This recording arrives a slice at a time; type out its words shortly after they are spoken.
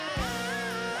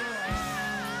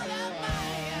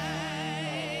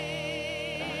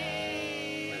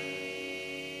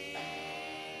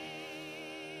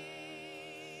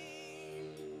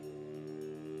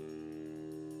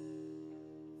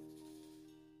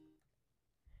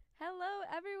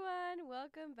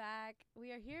welcome back.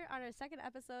 We are here on our second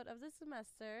episode of the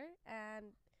semester, and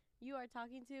you are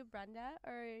talking to Brenda,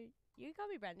 or you can call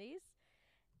me Brendies.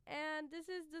 And this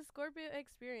is the Scorpio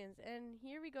experience. And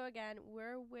here we go again.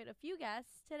 We're with a few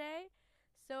guests today.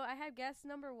 So I have guest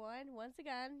number one. Once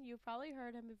again, you've probably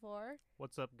heard him before.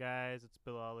 What's up, guys? It's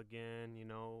Bilal again.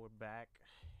 We're back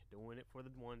doing it for the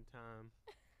one time.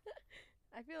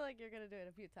 I feel like you're going to do it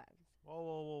a few times.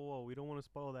 Whoa. We don't want to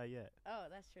spoil that yet. Oh,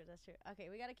 that's true. Okay,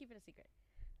 we got to keep it a secret.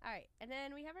 All right. And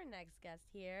then we have our next guest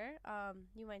here.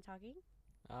 You mind talking?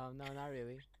 No, not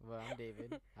really. Well, I'm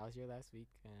David. I was here last week.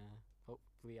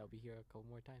 Hopefully, I'll be here a couple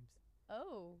more times.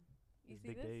 Oh, you It's see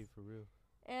Big this? Dave, for real.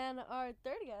 And our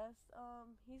third guest,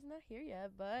 he's not here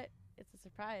yet, but it's a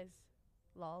surprise.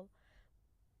 Lol.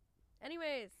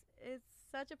 Anyways, it's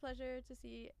such a pleasure to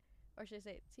see, or should I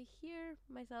say, to hear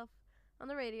myself on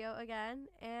the radio again.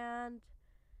 And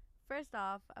first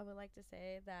off, I would like to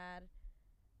say that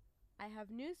I have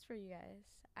news for you guys.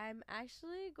 I'm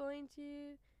actually going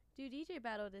to do DJ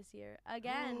battle this year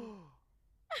again.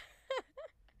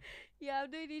 Yeah,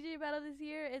 I'm doing DJ battle this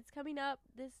year. It's coming up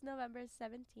this November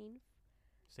 17th.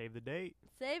 Save the date.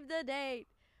 Save the date.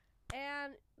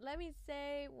 And let me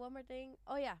say one more thing.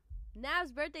 Oh, yeah.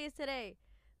 Nav's birthday is today.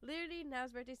 Literally,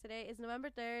 Nav's birthday is today. It's November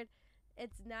 3rd.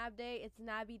 It's Nav Day. It's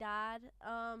Navidad.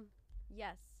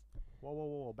 Yes.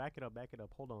 Whoa. Back it up.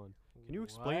 Hold on. Can you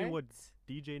explain what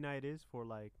DJ night is for,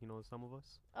 some of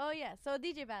us? Oh, yeah. So,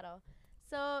 DJ battle.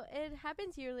 So, it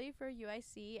happens yearly for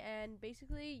UIC. And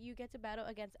basically, you get to battle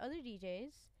against other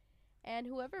DJs. And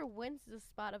whoever wins the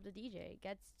spot of the DJ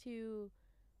gets to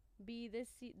be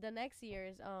the next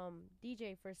year's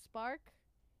DJ for Spark,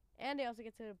 and they also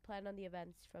get to plan on the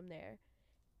events from there.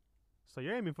 So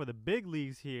you're aiming for the big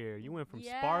leagues here. You went from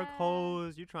Spark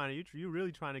hose. You're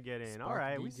really trying to get in. Spark All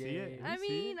right, DJ. we see it. I'm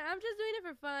just doing it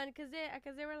for fun because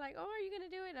they were like, "Oh, are you gonna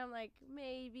do it?" And I'm like,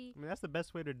 "Maybe." I mean, that's the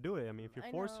best way to do it. I mean, if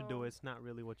you're forced to do it, it's not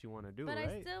really what you want to do, but right?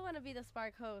 I still want to be the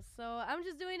Spark host, so I'm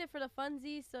just doing it for the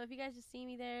funsies. So if you guys just see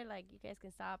me there, you guys can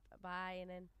stop by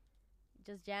and then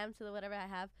just jam to whatever I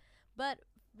have. But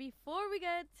before we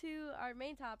get to our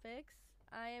main topics,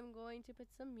 I am going to put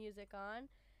some music on.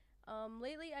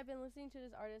 Lately, I've been listening to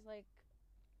this artist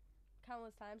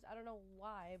countless times. I don't know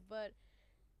why, but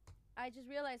I just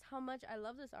realized how much I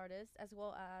love this artist, as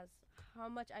well as how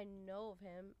much I know of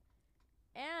him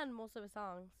and most of his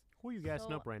songs. Who are you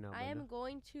gassing up right now, I am Brenda?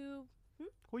 going to...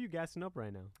 Who are you gassing up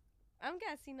right now? I'm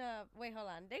gassing up... Wait, hold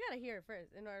on. They gotta hear it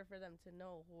first in order for them to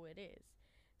know who it is.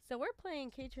 So we're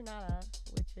playing K Tronada,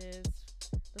 which is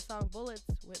the song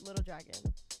Bullets with Little Dragon.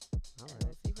 All And right.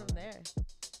 we'll see from there.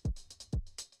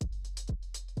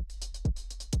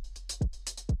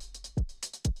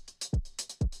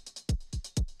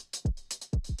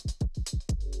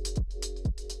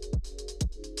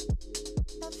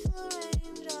 I feel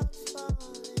raindrops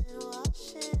falling,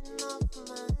 washing off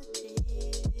my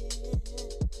tears.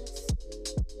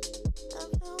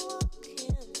 I've been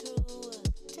walking through a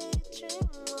daydream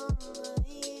on my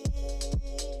ears.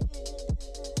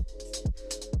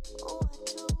 Oh, I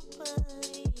do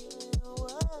believe in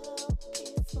what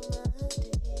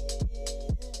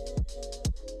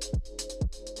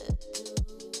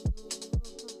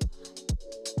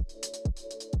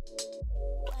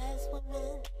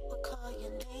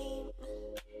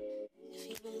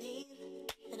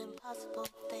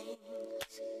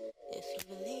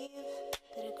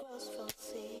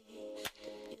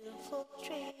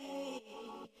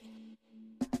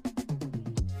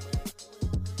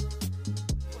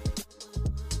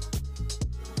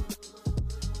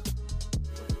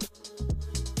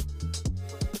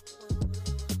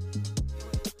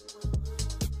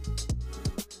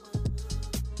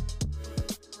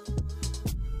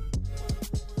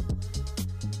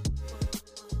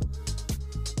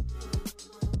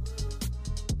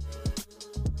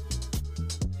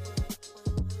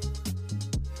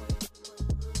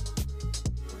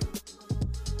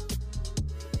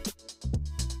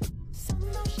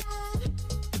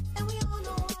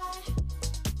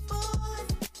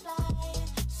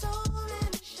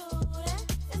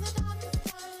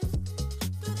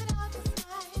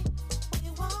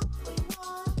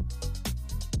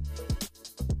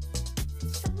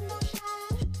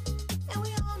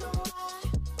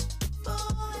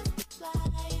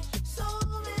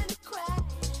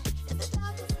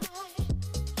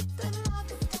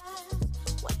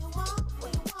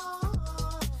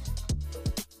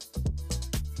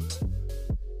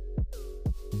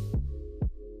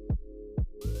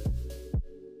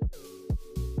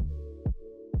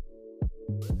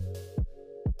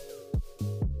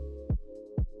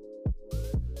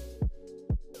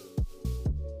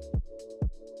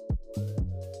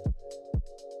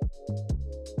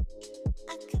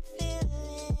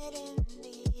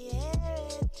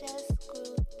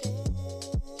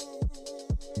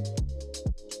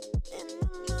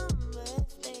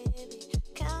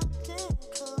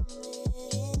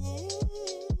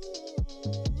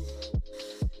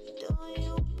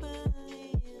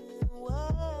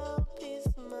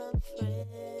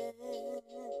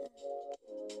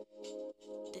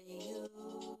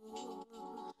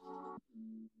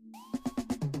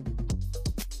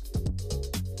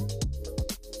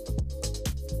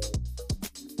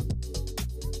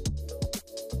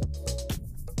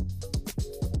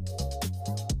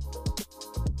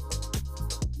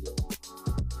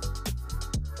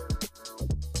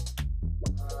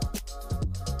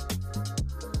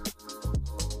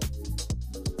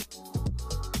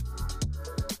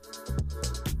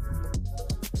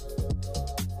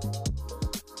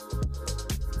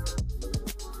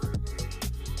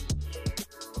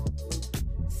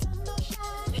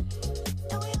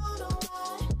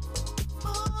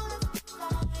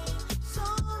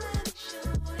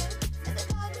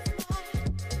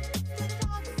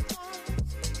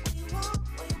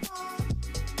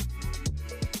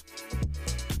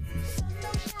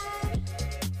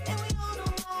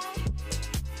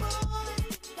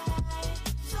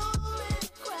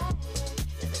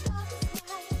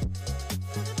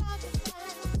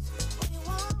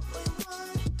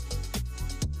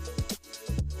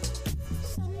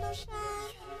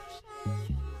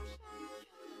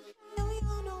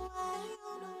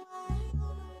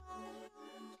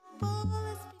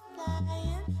bullets be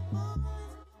flying,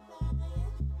 bullets be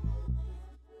flying.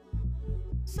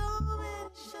 So many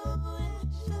showing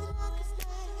through the darkest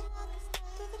night,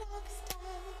 through the darkest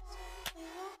times. We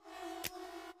want,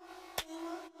 we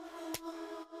want, we want,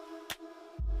 we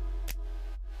want.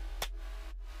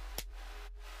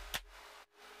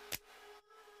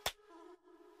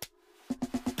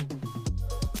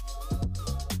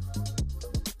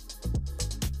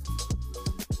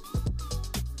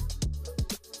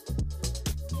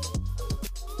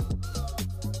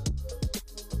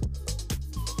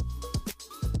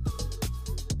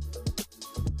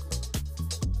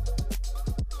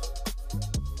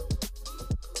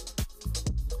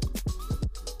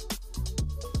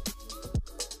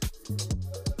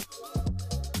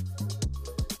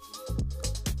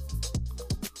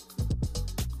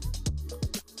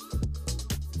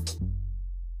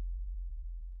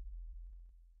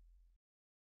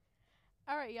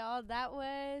 All right, y'all. That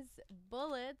was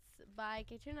Bullets by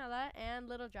Kaytranada and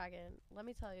Little Dragon. Let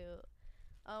me tell you,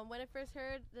 when I first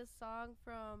heard this song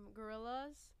from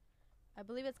Gorillaz, I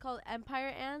believe it's called Empire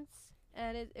Ants,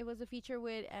 and it was a feature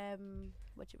with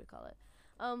what should we call it?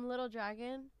 Little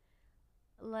Dragon.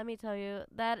 Let me tell you,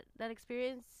 that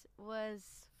experience was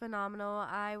phenomenal.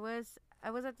 I was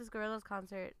at this Gorillaz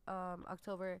concert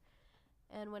October,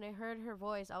 and when I heard her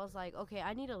voice, I was like, okay,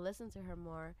 I need to listen to her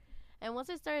more. And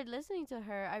once I started listening to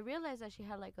her, I realized that she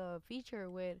had like a feature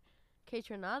with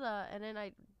Kaytranada, and then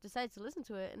I decided to listen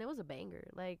to it, and it was a banger.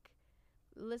 Like,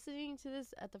 listening to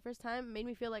this at the first time made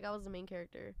me feel like I was the main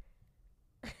character.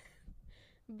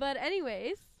 But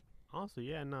anyways, Honestly,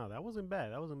 yeah, no, that wasn't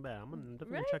bad. I'm gonna definitely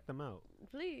Right? check them out.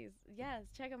 please, yes,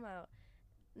 check them out.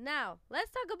 Now, let's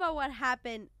talk about what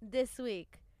happened this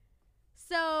week.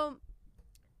 So,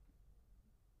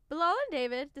 Bilal and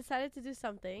David decided to do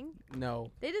something. No.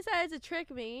 They decided to trick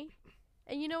me.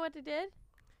 And you know what they did?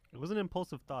 It was an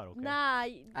impulsive thought, okay? Nah,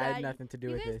 I had nothing to do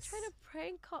you with guys this. trying to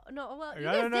prank call. No, well, you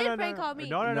No, guys no, no, did no, prank no. call me.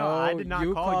 No, No, I did not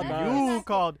you call called you. us. You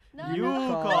called. No, You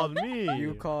no. called me.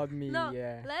 You called me, No,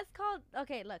 yeah. let's call.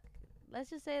 Okay, look. Let's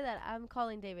just say that I'm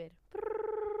calling David.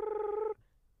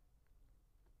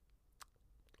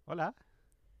 Hola.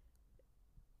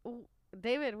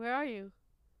 David, where are you?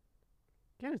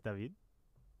 ¿Quién es David?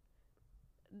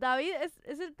 David,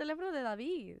 es el teléfono de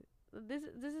David. This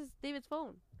is David's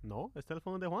phone. No, es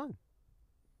teléfono de Juan.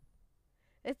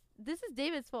 This is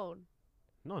David's phone.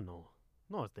 No,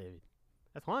 es David.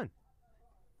 Es Juan.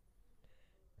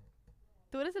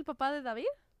 ¿Tú eres el papá de David?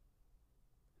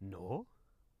 No,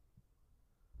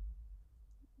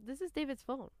 This is David's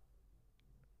phone.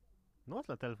 no es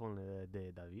la teléfono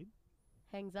de David.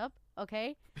 Hangs up.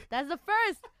 Okay, that's the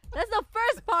first. That's the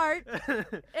first part.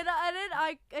 And then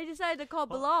I decided to call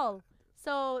Bilal.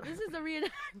 So this is the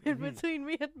reenactment between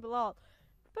me and Bilal.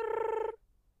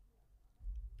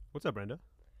 What's up, Brenda?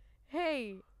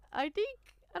 Hey, I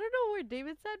don't know where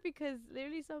David's at because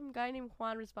literally some guy named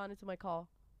Juan responded to my call.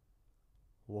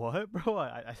 What, bro?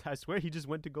 I swear he just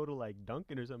went to go to like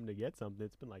Dunkin' or something to get something.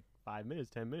 It's been like 5 minutes,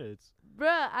 10 minutes.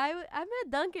 Bruh, I'm at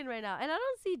Dunkin' right now and I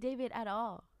don't see David at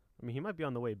all. I mean, he might be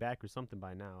on the way back or something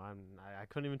by now. I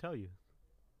couldn't even tell you.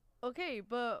 Okay,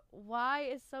 but why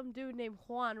is some dude named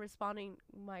Juan responding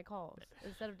my calls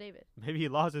instead of David? Maybe he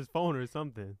lost his phone or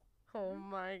something. Oh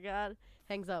my god.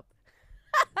 Hangs up.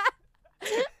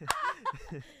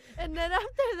 And then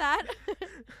after that,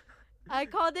 I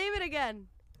call David again.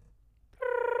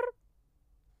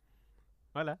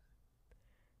 Hola.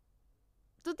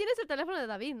 Tú tienes el teléfono de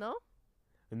David, ¿no?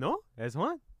 No, es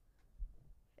Juan.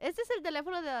 Este es el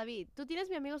teléfono de David. Tú tienes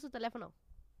mi amigo su teléfono.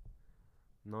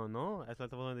 No, es el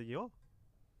teléfono de yo.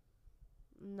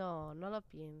 No, no lo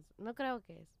pienso. No creo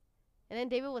que es. And then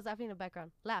David was laughing in the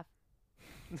background. Laugh.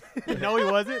 No, he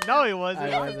wasn't. No, he wasn't. I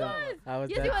Yes, he wasn't. was. I was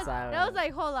Yes, dead he was. silent. And I was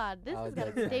like, hold on. This I is was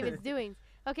gotta dead be David's silent. doings.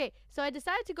 Okay, so I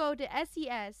decided to go to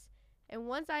SES. And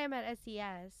once I am at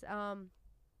SES,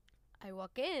 I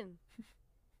walk in.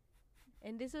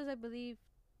 And this was, I believe,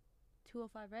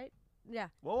 205, right? Yeah.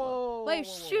 Whoa. Wait,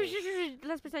 shh.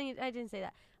 Let's pretend I didn't say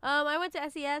that. I went to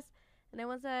SES, and then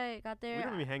once I got there, We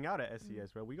don't even hang out at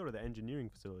SCS, bro. We go to the engineering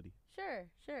facility. Sure.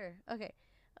 Okay.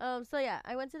 So yeah,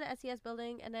 I went to the SES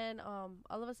building, and then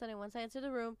all of a sudden, once I enter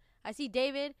the room, I see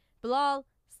David, Bilal,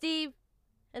 Steve,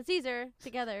 and Caesar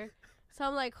together. So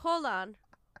I'm like, hold on,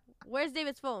 where's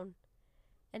David's phone?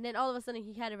 And then all of a sudden,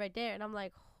 he had it right there, and I'm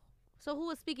like, so who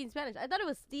was speaking Spanish? I thought it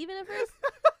was Steven at first,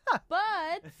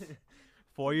 but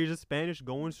 4 years of Spanish,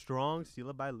 going strong,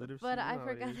 syllabi literacy. but I you know how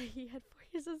it forgot is. that he had 4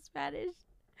 years of Spanish.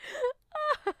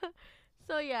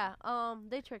 So yeah,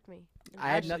 they tricked me. I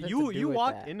had Actually, nothing you- to do you with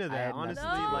walked that. into I that, had nothing honestly,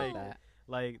 to do with like- that.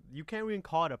 Like, you can't even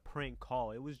call it a prank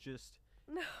call. It was just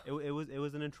No. It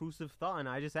was an intrusive thought, and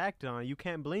I just acted on it. You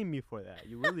can't blame me for that.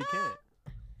 You really can't.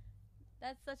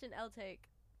 That's such an L take.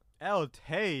 L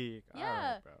take. Yeah,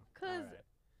 Alright, bro. 'cause Alright.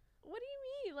 What do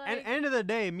you mean? Like, And end of the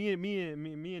day, me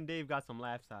and Dave got some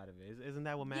laughs out of it. Isn't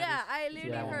that what matters? yeah, I literally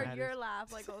Yeah. heard Matters. your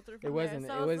laugh like go through. From It wasn't.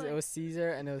 There, It so was. I It was Caesar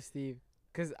and it was Steve.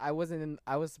 Cause I wasn't in.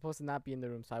 I was supposed to not be in the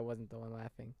room, so I wasn't the one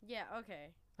laughing. Yeah. Okay.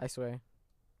 I swear.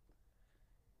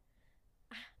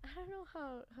 I don't know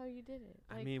how you did it.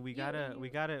 I Like, mean, we you- gotta you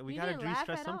de didn't laugh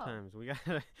stress at all. sometimes. We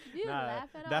gotta. You didn't Nah, laugh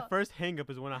at all. that first hang up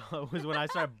is when I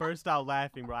started burst out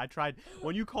laughing, bro. I tried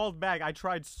when you called back. I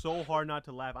tried so hard not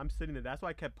to laugh. I'm sitting there. That's why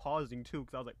I kept pausing too,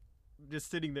 because I was like, just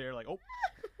sitting there like, oh.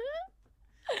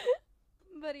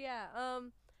 But yeah,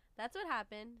 that's what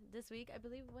happened this week. I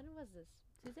believe. When was this?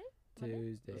 Tuesday? Monday?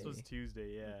 Tuesday. This was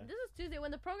Tuesday, yeah. This was Tuesday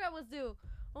when the program was due.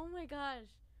 Oh my gosh.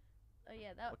 Oh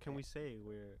yeah, that. What can we say?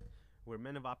 We're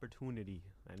men of opportunity,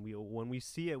 and when we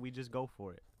see it, we just go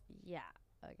for it. Yeah.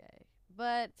 Okay.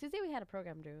 But Tuesday we had a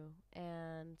program due,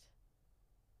 and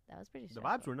that was pretty The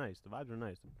stressful. vibes were nice. Vibes were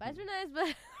nice, but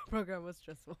the program was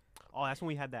stressful. Oh, that's when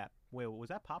we had that. Wait, was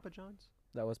that Papa John's?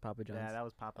 That was Papa John's. Yeah, that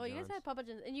was Papa Oh, John's. you guys had Papa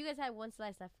John's, and you guys had one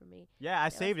slice left for me. Yeah, I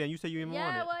was- saved it, and you said you didn't want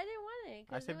Yeah, it. well, I didn't want it.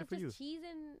 'Cause saved it was for just you. cheese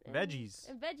and Veggies.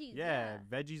 And veggies. Yeah,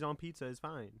 veggies on pizza is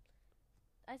fine.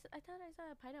 I thought I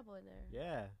saw a pineapple in there.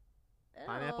 Yeah.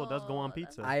 Pineapple does go on Ew,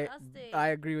 pizza. that's disgusting. I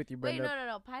agree with you, Wait, Brenda.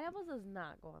 no. Pineapple does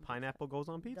not go on Pineapple goes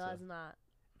on pizza. pizza. Does not.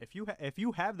 If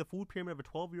you have the food pyramid of a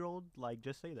 12-year-old, like,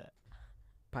 just say that.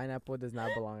 Pineapple does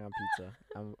not belong on pizza.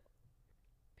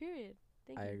 Period.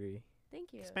 Thank I you. agree.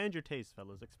 Thank you. Expand your tastes,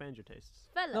 fellas. Expand your tastes.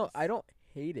 Fellas. No, I don't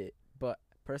hate it, but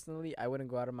personally, I wouldn't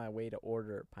go out of my way to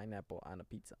order pineapple on a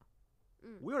pizza.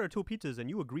 Mm. We ordered 2 pizzas, and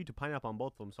you agreed to pineapple on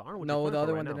both of them, so I don't know what No, you're the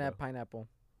other right one now, didn't have bro. pineapple.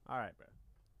 All right, bro.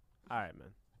 All right, man.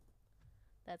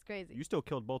 That's crazy. You still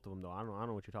killed both of them, though. I don't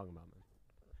know what you're talking about, man.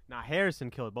 Nah,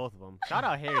 Harrison killed both of them. Shout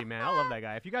out Harry, man. I love that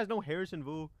guy. If you guys know Harrison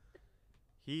Vu,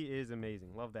 he is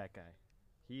amazing. Love that guy.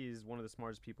 He is one of the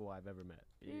smartest people I've ever met.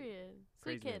 Period.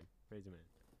 Crazy Sweet kid. man. Crazy man.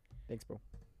 Thanks, bro.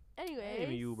 Anyways. Ain't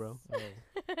even you, bro.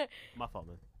 My fault,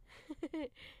 man.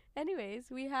 Anyways,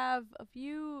 we have a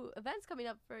few events coming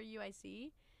up for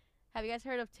UIC. Have you guys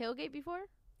heard of Tailgate before?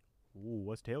 Ooh,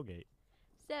 what's tailgate?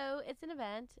 So it's an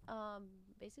event.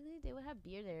 Basically they will have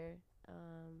beer there,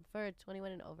 for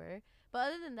 21 and over. But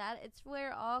other than that, it's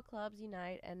where all clubs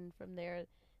unite, and from there,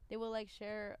 they will like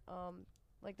share,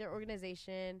 like their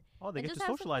organization. Oh, they And get just to have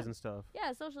some socialize fun. and stuff.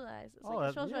 Yeah, socialize. It's Oh, like a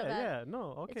that's, social yeah, event. yeah. No,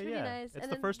 okay, pretty yeah. nice. It's And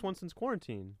the then- first one since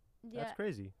quarantine. Yeah. That's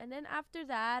crazy. And then after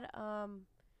that,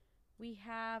 we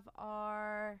have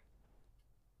our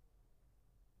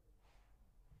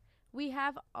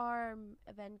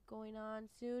event going on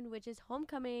soon, which is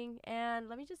homecoming. And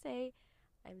let me just say,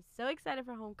 I'm so excited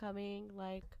for homecoming.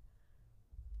 Like,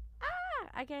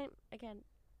 I can't.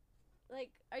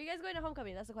 Like, are you guys going to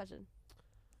homecoming? That's the question.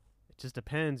 It just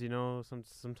depends, you know.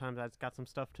 Sometimes I've got some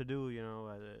stuff to do, you know.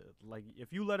 Like,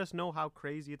 if you let us know how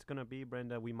crazy it's gonna be,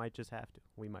 Brenda, we might just have to.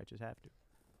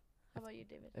 How about you,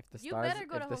 David? If the You stars, better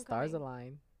go to if the stars homecoming.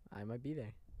 align, I might be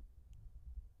there.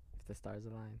 If the stars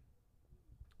align.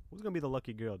 Who's gonna be the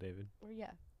lucky girl, David? Or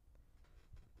yeah.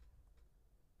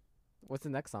 What's the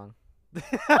next song? All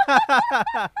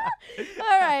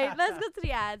right, let's go to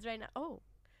the ads right now.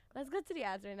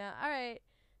 All right.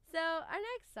 So our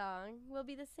next song will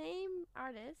be the same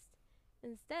artist.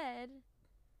 Instead,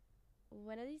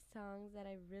 one of these songs that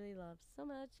I really love so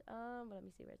much. But let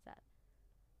me see where it's at.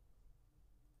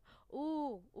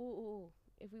 Ooh.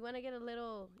 If we want to get a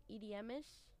little EDM-ish,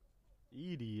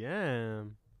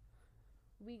 EDM.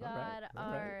 we All got right,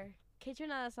 all our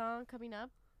Kitchenada song coming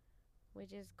up,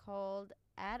 which is called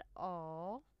At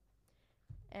All.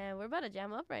 And we're about to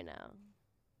jam up right now.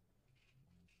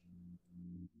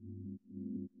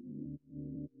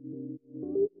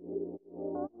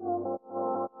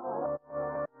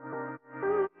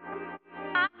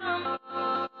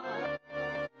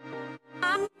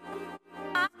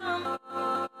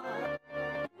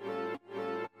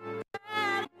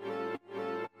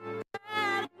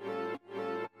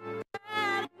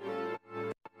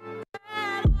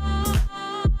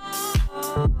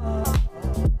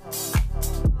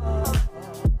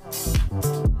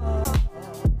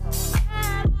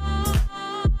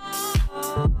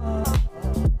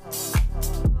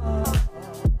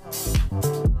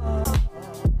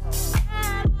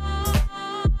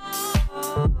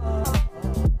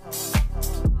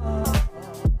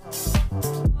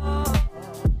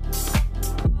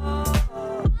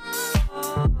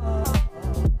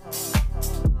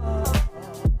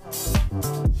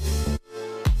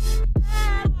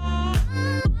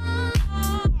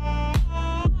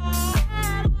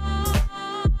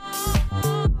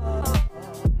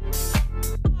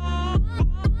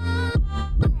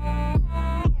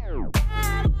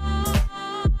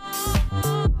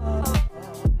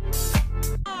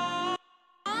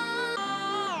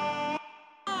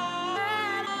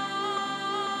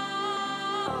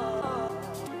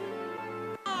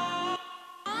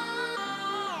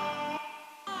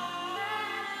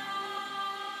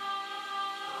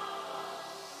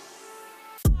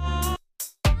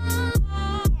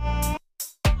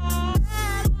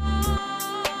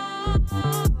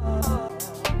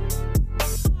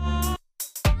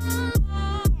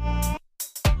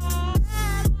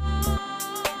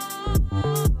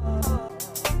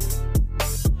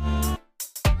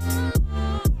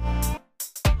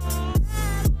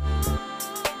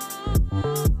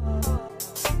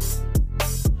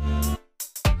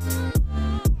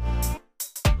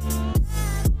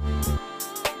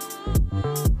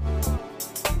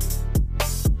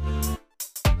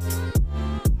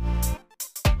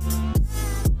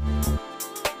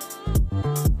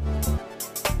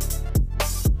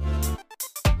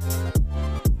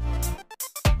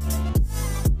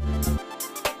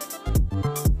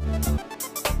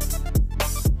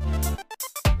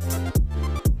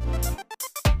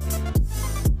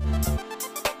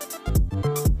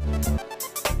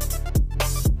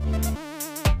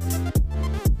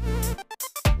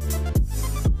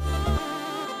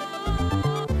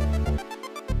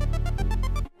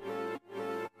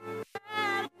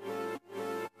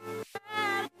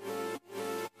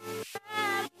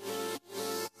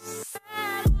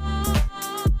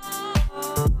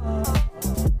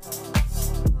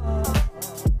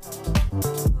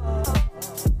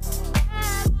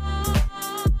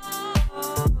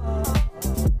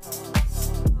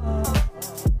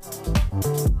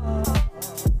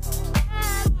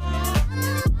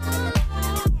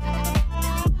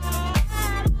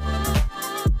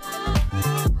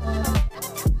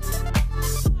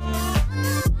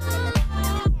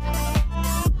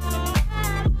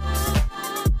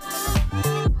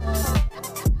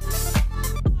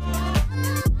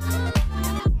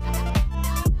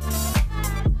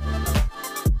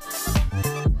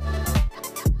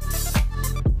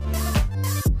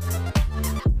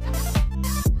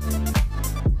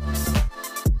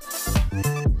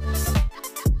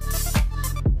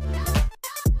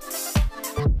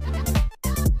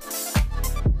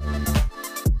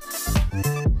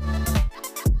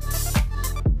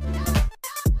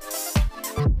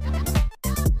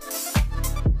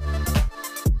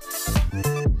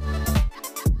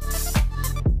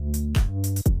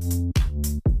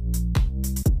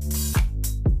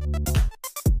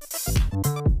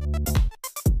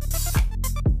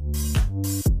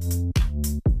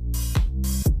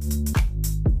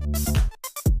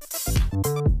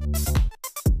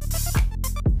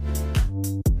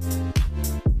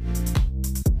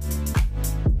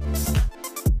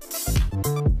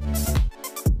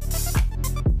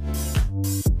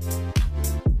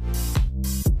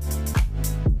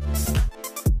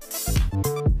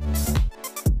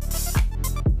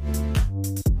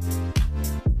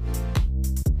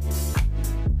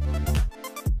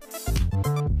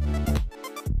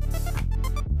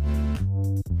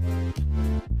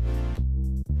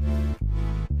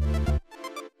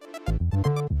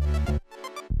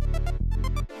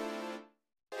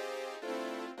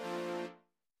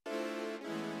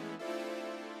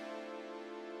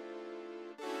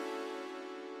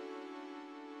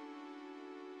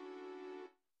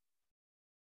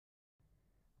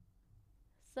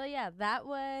 So yeah, that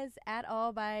was At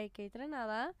All by Kate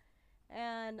Renada.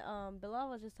 And Bilal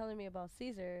was just telling me about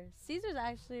Caesar. Caesar's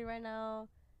actually right now,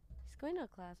 he's going to a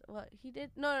class. Well, he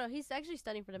did. No, he's actually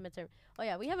studying for the midterm. Oh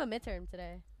yeah, we have a midterm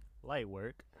today. Light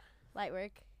work. Light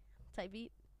work, tight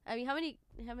beat. I mean, how many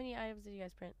items did you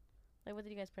guys print? Like, what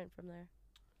did you guys print from there?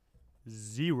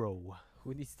 0.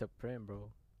 Who needs to print,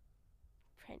 bro?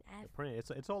 Print The at print.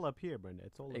 It's all up here, Brenda.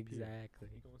 It's all up here. Exactly.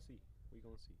 We gonna see. We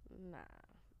gonna see. Nah.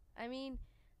 I mean,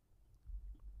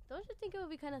 don't you think it would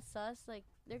be kind of sus? Like,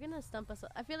 they're gonna stump us.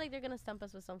 I feel like they're gonna stump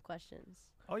us with some questions.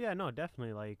 Oh yeah, no,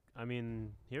 definitely. Like, I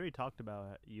mean, he already talked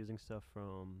about using stuff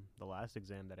from the last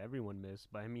exam that everyone missed.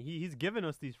 But I mean, he's given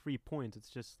us these free points. It's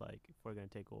just like if we're gonna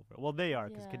take over. Well, they are,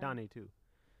 because Yeah. Kidane too.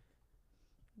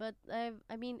 But I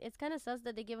mean, it's kind of sus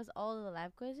that they give us all of the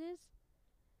lab quizzes.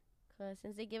 Cause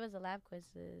since they give us the lab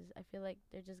quizzes, I feel like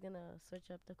they're just gonna switch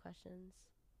up the questions.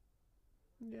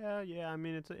 Yeah. I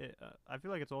mean, I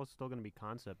feel like it's all still gonna be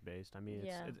concept based. I mean,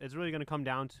 Yeah. it's really gonna come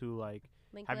down to like,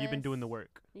 Linked have you been doing the lists.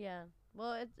 work? Yeah.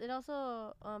 Well, it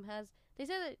also has. They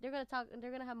said that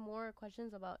they're gonna have more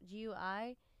questions about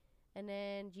GUI, and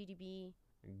then GDB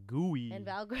GUI. and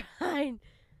Valgrind.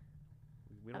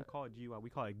 We don't call it GUI. We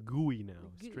call it GUI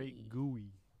now. Straight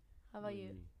GUI. How about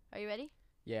you? Are you ready?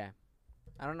 Yeah.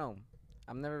 I don't know.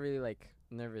 I'm never really like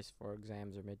nervous for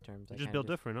exams or midterms. You I just kinda built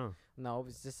different, huh? No,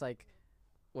 it's just like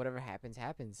whatever happens,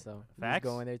 happens. So you Facts. just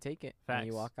go in there, take it, and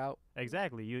you Facts. walk out.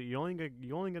 Exactly. You only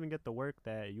gonna get the work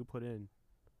that you put in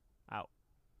out.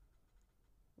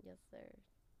 Yes, sir.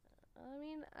 I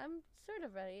mean, I'm sort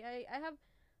of ready. I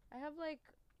have like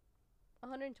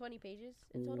 120 pages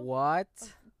in total. What?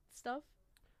 Stuff.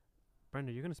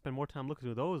 Brenda, you're gonna spend more time looking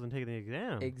through those than taking the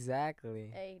exam.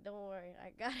 Exactly. Hey, don't worry.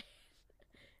 I got it.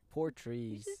 Poor You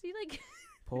trees. should see like.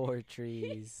 Poor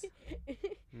trees.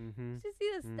 Mm-hmm. You should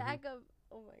see the Mhm. stack of.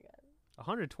 Oh my god.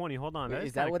 120. Hold on. Wait, That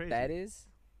is that kinda what crazy. that is?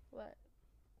 What?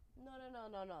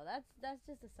 No. That's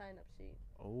just a sign up sheet.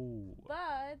 Oh.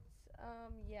 But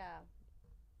yeah,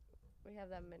 we have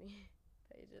that many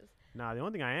pages. Nah, the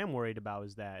only thing I am worried about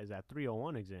is that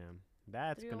 301 exam.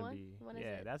 That's gonna 301? be When is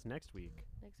it? that's next week.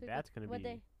 Next week. That's gonna what be.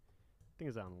 day? I think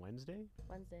it's on Wednesday.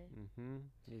 Wednesday. Mm-hmm.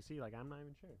 You see, like I'm not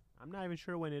even sure. I'm not even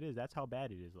sure when it is. That's how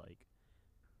bad it is. Like.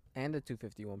 And the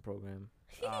 251 program.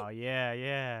 Oh yeah.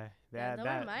 Yeah, That don't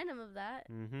that. remind him of that.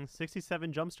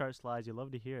 67 jumpstart slides. You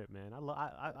love to hear it, man.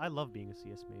 I love being a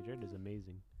CS major. It is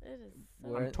amazing. It is. So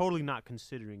We're- I'm totally not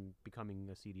considering becoming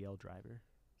a CDL driver.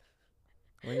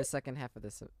 We're in the second half of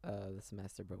the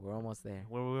semester, but we're almost there.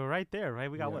 We're right there, right?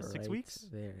 We got We what, are 6 right weeks?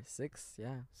 There, 6.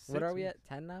 Yeah. 6 What are we weeks. at?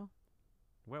 10 now?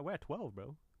 We're at 12,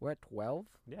 bro. We're at 12.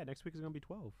 Yeah, next week is gonna be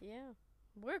 12. yeah,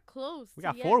 we're close. We to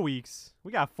got the 4 end. weeks.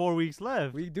 We got 4 weeks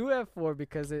left. We do have 4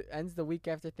 because it ends the week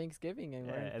after Thanksgiving, and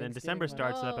Yeah, we're in and then Thanksgiving December month.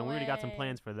 starts up, and we already got some way.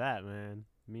 plans for that, man.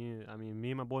 Me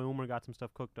and my boy Umar got some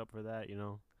stuff cooked up for that, you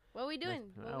know. What we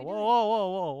doing? Next- What whoa, we whoa,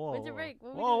 doing? whoa. Winter whoa. break,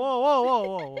 what we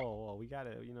Whoa. We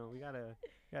gotta,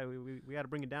 we gotta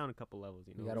bring it down a couple levels,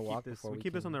 you know. We gotta walk keep this, before we we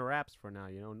keep this can- on the wraps for now,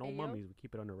 you know. No Ayo. mummies. We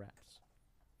keep it under wraps.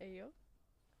 Hey yo.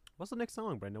 What's the next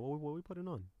song, Brenda? What we putting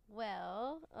on?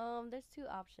 Well, there's 2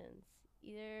 options.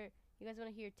 Either you guys want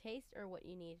to hear taste or what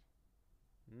you need.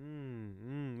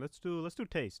 Let's do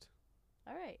taste.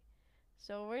 All right.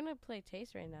 So we're gonna play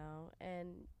taste right now,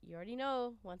 and you already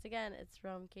know. Once again, it's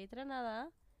from Kate Renada,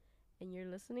 and you're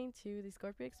listening to the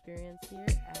Scorpio Experience here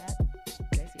at Dicey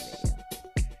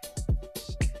Radio.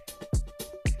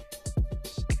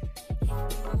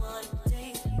 If you want to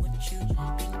taste what you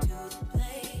bring to the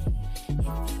plate,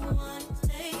 if you want to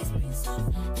taste, bring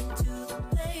something to the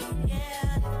plate,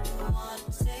 yeah. If you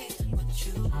want to taste what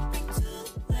you bring to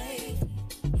the plate,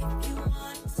 if you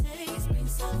want to taste, bring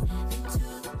something to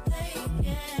the plate,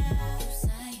 yeah. You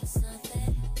saying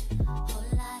something,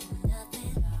 whole lot of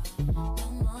nothing,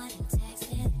 no more than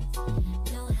texting,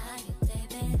 know how you day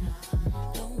been,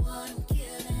 know what I'm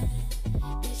killing,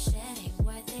 this shit ain't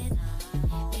worth it.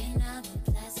 And I'm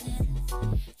a blessing.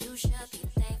 You should be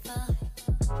thankful.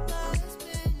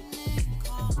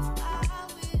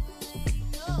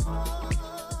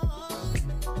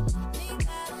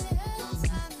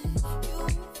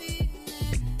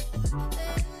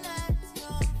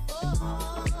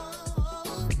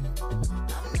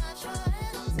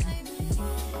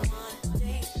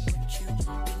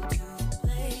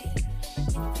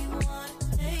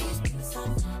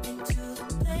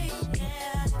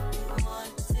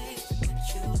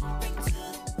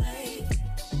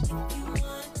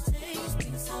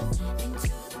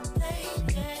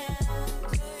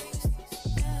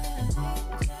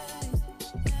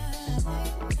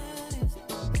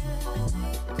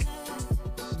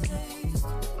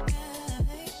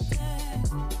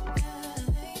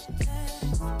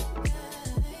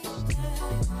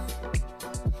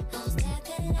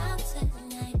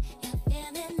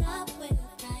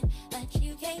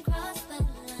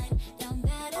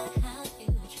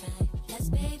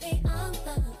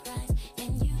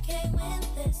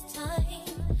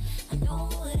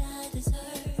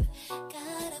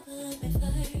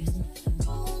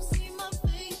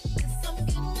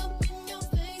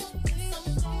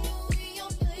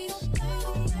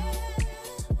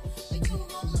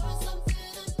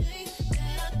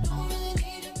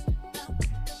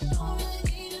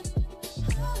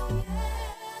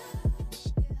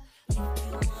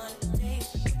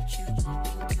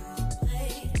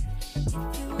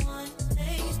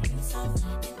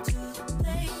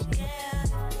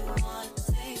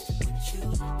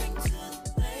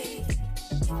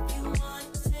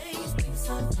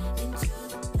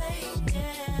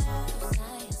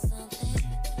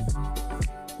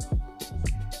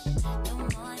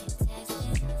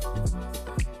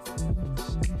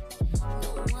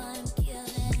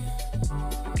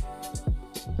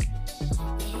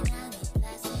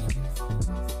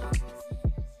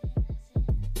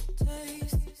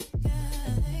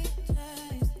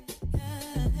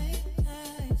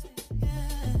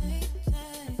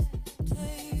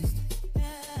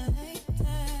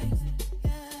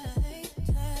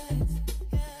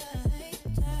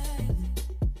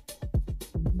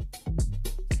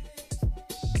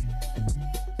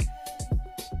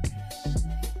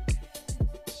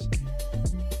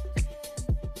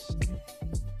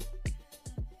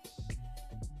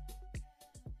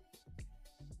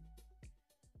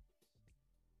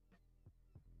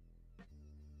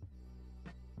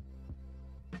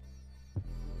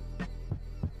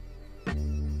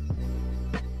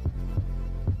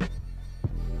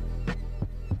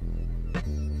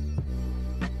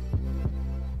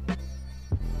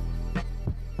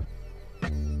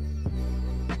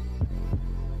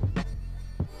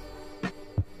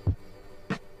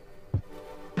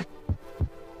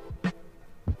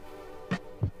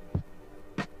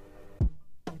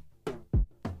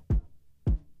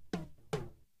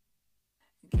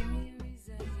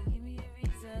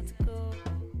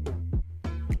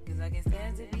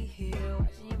 here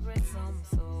watching you press on my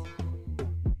soul.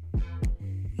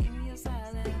 Give me your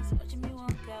silence, watching me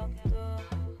walk out the door.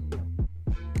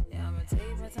 Yeah, I'ma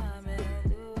take my time and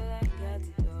do what I got to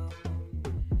do.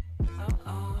 Oh,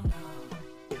 oh, no.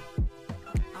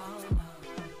 Oh, no.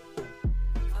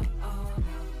 Oh, oh,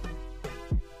 no.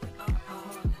 Oh, oh,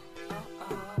 oh,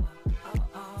 oh, oh,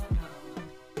 oh, no.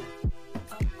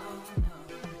 Oh, oh, no.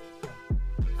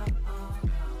 Oh, oh,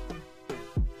 no.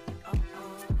 Oh,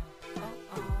 oh, oh,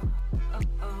 oh,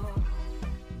 oh.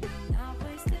 Not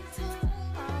wasting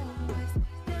time, waste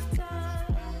your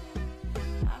time.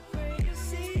 I pray you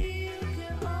see you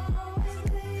can always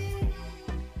leave.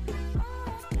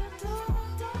 Oh, the door,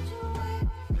 don't you wait.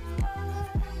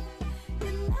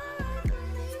 You're not for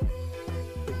me.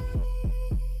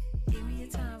 Give me a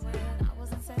time when I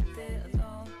wasn't sat there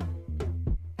alone.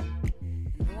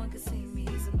 No one could see me,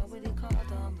 so nobody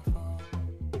called on the phone.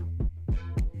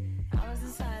 I was in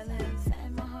silence,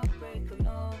 letting my heart break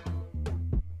alone.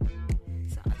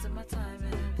 So I took my time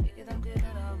and figured I'm good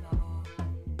on my own.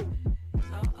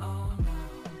 Oh, oh, no.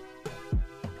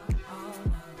 Oh, oh,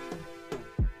 no.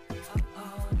 Oh,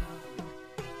 oh, no.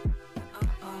 Oh,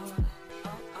 oh,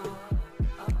 oh, oh,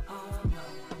 oh, oh, no.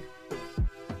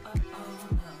 Oh, oh,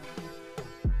 no.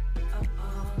 Oh,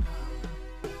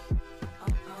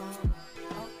 oh,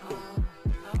 no.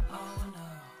 Oh, oh, no.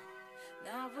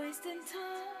 Not wasting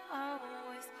time,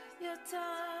 waste your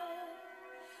time.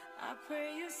 I pray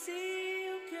you see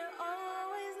you can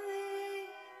always leave.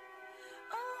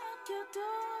 Unlock your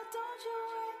door, don't you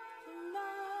wait for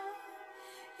mine.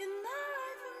 You're not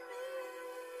right for me.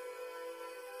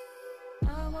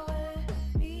 I'm away,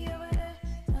 be away,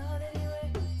 not anyway.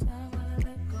 Time when I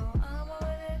let go. I'm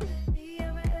away, be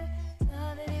away,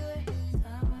 not anyway.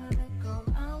 Time when I let go.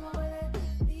 I'm away,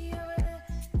 be away,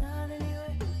 not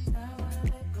anyway. Time when I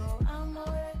let go. I'm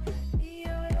away, be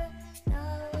away,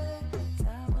 not away.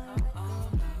 Time when I let go.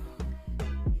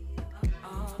 Oh,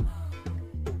 oh, no.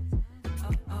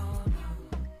 Oh, oh,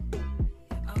 no.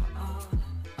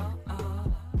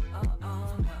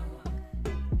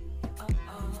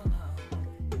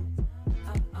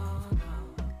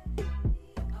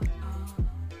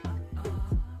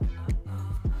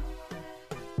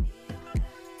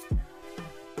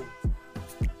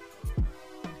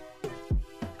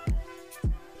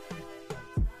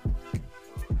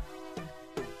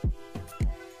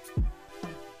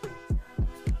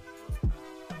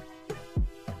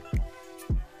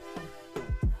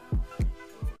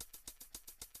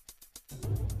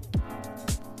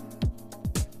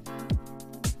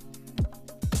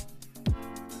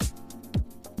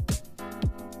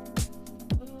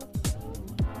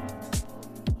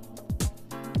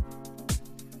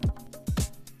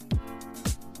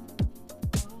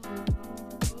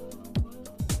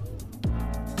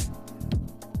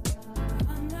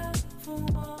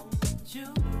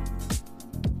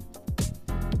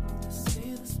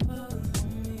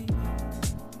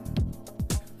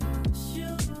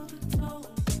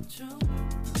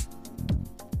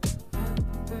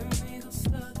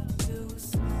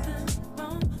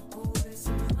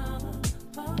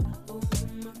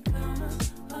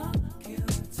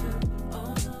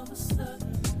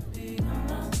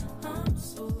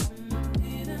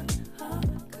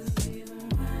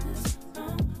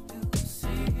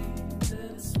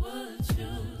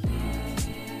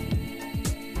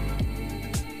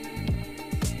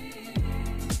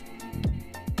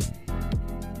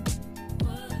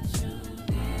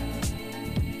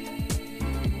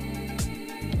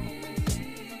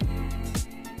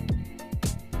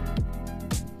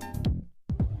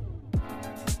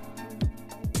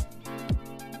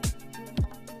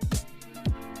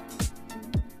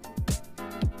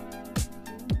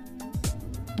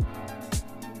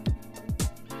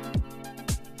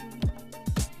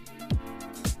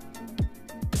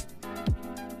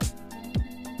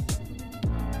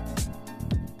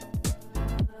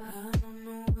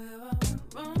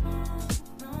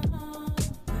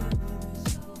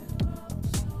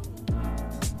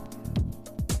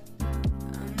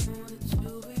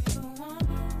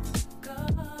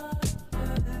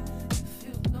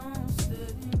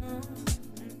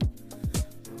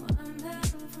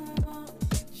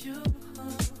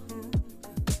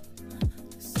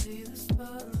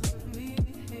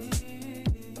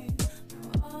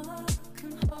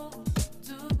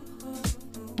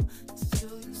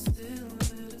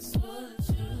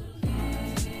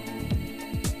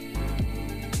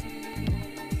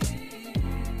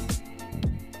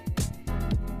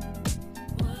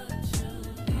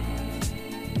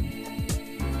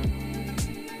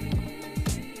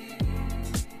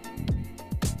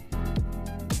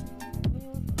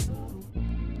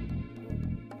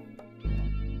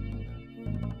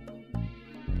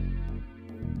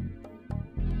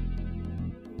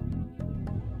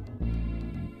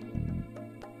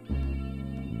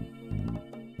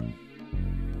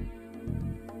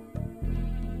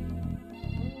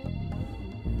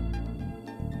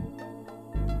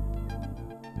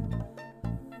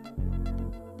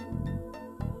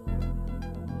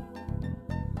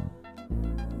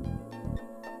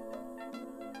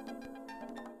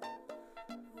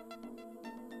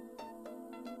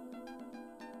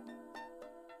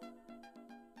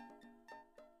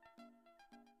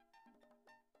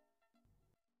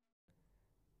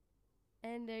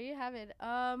 And there you have it.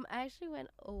 I actually went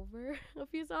over a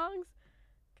few songs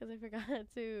because I forgot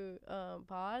to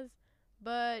pause.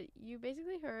 But you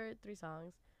basically heard 3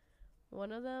 songs.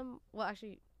 One of them, well,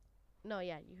 actually, no,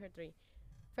 yeah, you heard 3.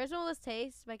 First one was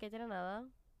Taste by Kate Renata.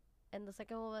 And the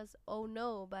second one was Oh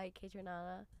No by Kate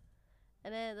Renata.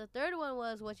 And then the third one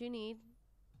was What You Need,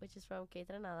 which is from Kate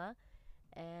Renata.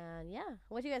 And yeah,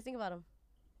 what do you guys think about them?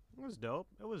 It was dope.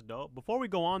 It was dope. Before we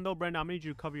go on though, Brenda, I'm gonna need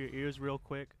you to cover your ears real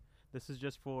quick. This is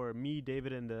just for me,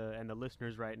 David, and the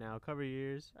listeners right now. Cover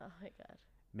your ears. Oh my god.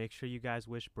 Make sure you guys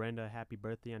wish Brenda a happy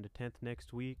birthday on the 10th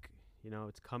next week. You know,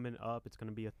 it's coming up. It's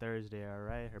gonna be a Thursday, all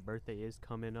right? Her birthday is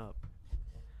coming up.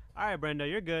 All right, Brenda,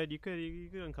 you're good. You could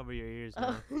uncover your ears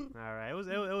now. All right. It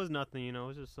was nothing, you know. It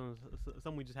was just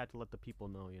something we just had to let the people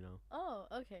know, you know. Oh,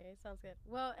 okay. Sounds good.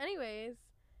 Well, anyways.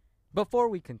 Before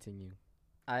we continue,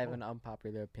 I have an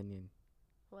unpopular opinion.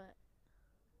 What?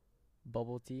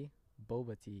 Bubble tea,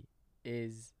 boba tea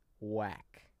is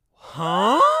whack.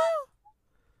 Huh?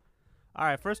 All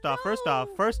right. First off,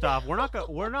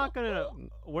 we're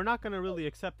not gonna really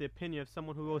accept the opinion of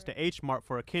someone who goes to H Mart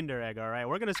for a Kinder Egg. All right.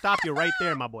 We're gonna stop you right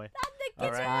there, my boy.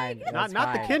 That's fine. Not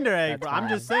the Kinder Egg, bro. I'm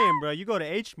just saying, bro. You go to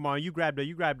H Mart, you grab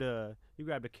the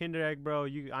Kinder Egg, bro.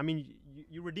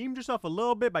 You redeemed yourself a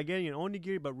little bit by getting an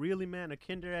onigiri, but really, man, a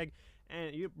Kinder Egg,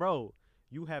 and you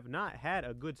have not had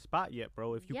a good spot yet,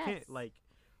 bro. If you can't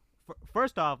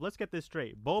first off, let's get this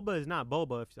straight. Boba is not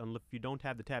boba if you don't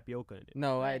have the tapioca in it.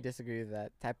 No, I disagree with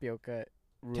that. Tapioca.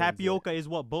 Tapioca is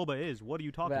what boba is. What are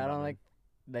you talking but about? I don't like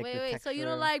the wait, texture. so you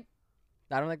don't like?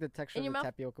 I don't like the texture In of your the mouth?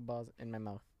 tapioca balls in my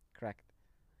mouth. Correct.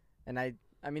 And I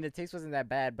mean, the taste wasn't that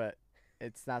bad, but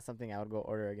it's not something I would go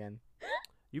order again.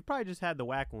 You probably just had the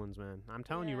whack ones, man. I'm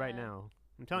telling you right Yeah. now.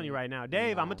 I'm telling you right now,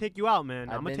 Dave. I'm No. gonna take you out, man.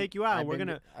 I've I'm gonna been- take you out, I've and we're been-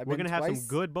 gonna I've we're been gonna have some twice-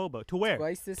 good boba. To where?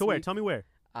 Twice this To where? week, Tell me where.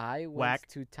 I went Whack.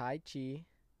 to Tai Chi,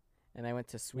 and I went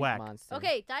to Sweet Whack. Monster.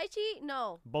 Okay, Tai Chi?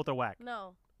 No, Both are whack.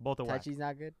 no, Both are Tai whack. Chi's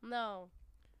not good. no.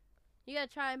 You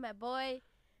gotta try my boy.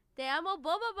 Te amo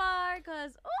boba bar,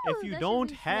 cause If you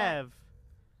don't have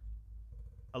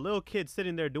a little kid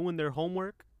sitting there doing their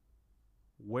homework,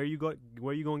 where you go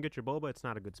and get your boba, it's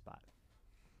not a good spot.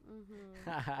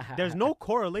 There's no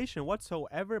correlation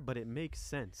whatsoever, but it makes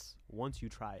sense once you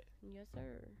try it. Yes,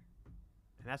 sir.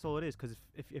 And that's all it is. Because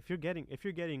if you're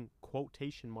getting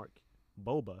quotation mark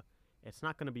boba, it's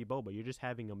not gonna be boba. You're just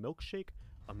having a milkshake,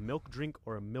 a milk drink,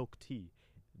 or a milk tea.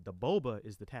 The boba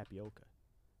is the tapioca.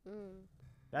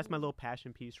 That's my little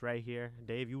passion piece right here,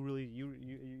 Dave. You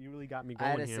really got me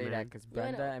I going had to here, say man. that because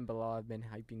Brenda and Bilal have been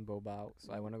hyping boba out,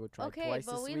 so I want to go try it Okay, twice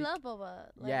but this we week. love boba.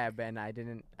 Like, Yeah, but I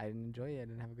didn't enjoy it. I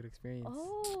didn't have a good experience.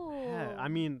 Oh. Yeah, I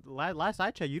mean, last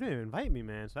I checked, you didn't invite me,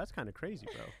 man. So that's kind of crazy,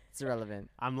 bro. It's irrelevant.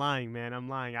 I'm lying, man. I'm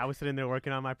lying. I was sitting there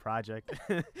working on my project.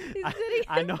 He's sitting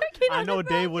I know. working I on know the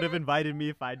Dave would have project. invited me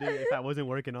if I wasn't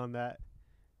working on that.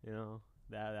 You know,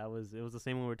 it was the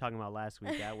same one we were talking about last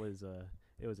week. It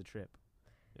was a trip.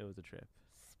 It was a trip.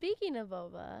 Speaking of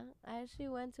boba, I actually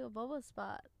went to a boba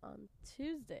spot on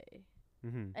Tuesday.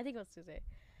 Mm-hmm. I think it was Tuesday.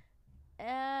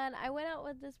 And I went out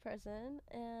with this person,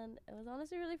 and it was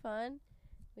honestly really fun.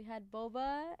 We had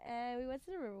boba, and we went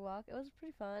to the Riverwalk. It was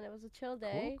pretty fun. It was a chill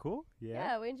day. Cool. Yeah.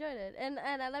 Yeah, we enjoyed it. And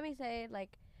let me say,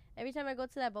 like, every time I go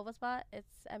to that boba spot,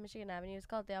 it's at Michigan Avenue. It's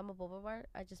called Te Amo Boba Bar.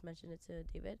 I just mentioned it to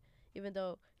David, even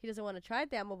though he doesn't want to try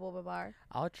Te Amo Boba Bar.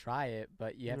 I'll try it,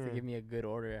 but you have to give me a good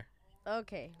order.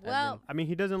 Okay, And well, I mean,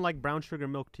 he doesn't like brown sugar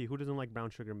milk tea. Who doesn't like brown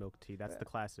sugar milk tea? That's the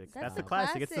classic. That's the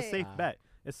classic. It's the safe classic. bet.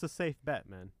 It's the safe bet,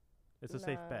 man. It's a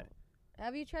safe No. bet.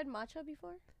 Have you tried matcha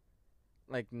before?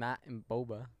 Like not in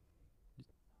boba.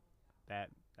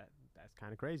 That's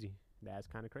kind of crazy. That's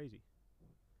kind of crazy.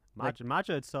 Like-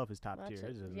 Matcha itself is top tier. Matcha,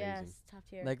 It's amazing. yes, top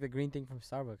tier. Like the green thing from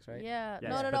Starbucks, right? Yeah, Yes,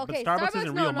 no, but okay. Starbucks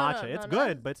isn't no, real no, matcha. no, It's no,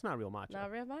 good, but it's not real matcha.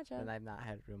 Not real matcha. Then I've not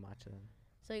had real matcha then.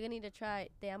 So you're gonna need to try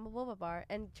Te Amo Boba Bar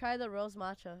and try the rose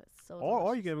matcha. It's so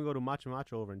Or you delicious. can even go to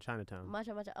Matcha over in Chinatown.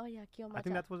 matcha. Oh yeah, Kyo matcha. I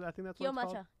think that's what Kyo it's called.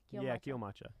 matcha. Kyo Yeah, matcha. Kyo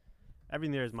matcha.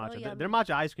 Everything there is So matcha. Their yummy.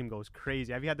 matcha ice cream goes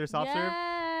crazy. Have you had their soft serve?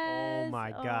 Oh Yes.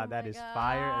 my god, that my is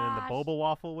fire! And then the gosh. boba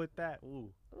waffle with that. Ooh,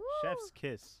 Ooh. chef's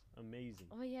kiss. Amazing.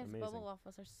 Oh yes, Amazing. bubble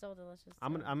waffles are so delicious.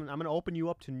 I'm too. gonna open you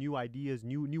up to new ideas,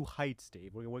 new heights,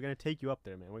 Dave. We're gonna take you up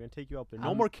there, man. We're gonna take you up there. No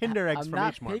I'm- more Kinder eggs I'm from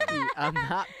not H Mart. picky. I'm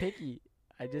not picky.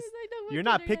 I just Yes, I know what You're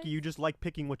not Kinder picky. Eggs. You just like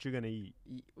picking what you're gonna eat.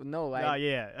 no. Oh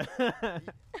yeah.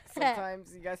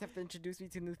 Sometimes you guys have to introduce me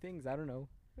to new things. I don't know.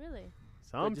 Really?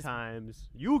 Sometimes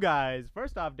you guys.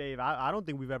 First off, Dave, I don't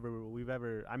think we've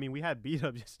ever. I mean, we had beat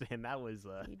up yesterday, and that was.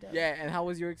 He does. Yeah. And how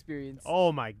was your experience?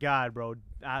 Oh my God, bro!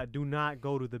 Do not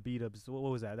go to the beat ups. What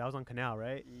was that? That was on Canal,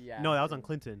 right? Yeah. No, that was on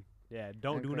Clinton. Yeah, do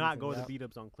On not Clinton, go to the yep. beat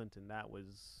ups on Clinton.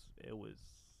 It was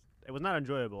it was not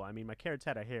enjoyable. I mean, my carrots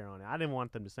had a hair on it. I didn't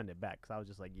want them to send it back because I was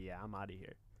just like, yeah, I'm out of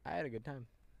here. I had a good time.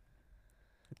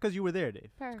 It's because you were there, Dave.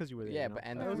 Fair. It's because you were there. Yeah, you know? but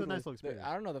and it the was a food nice was- little experience.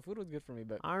 I don't know. The food was good for me,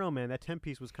 but I don't know, man. That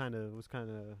 10-piece was kind of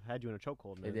had you in a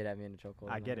chokehold, man. it did have me in a chokehold.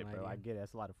 I I'm get not it, gonna bro. lie I to you. get it.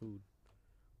 That's a lot of food.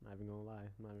 I'm not even gonna lie.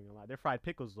 I'm not even gonna lie. They're fried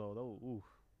pickles though. Oof,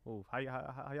 oof. How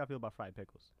y'all feel about fried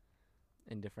pickles?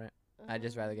 Indifferent. I'd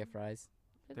just rather get Um, fries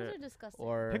Pickles They're- are disgusting.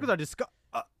 or Pickles are disgusting.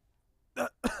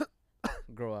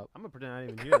 grow up. I'm gonna pretend I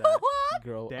didn't even hear that. What?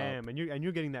 Grow Damn, up. and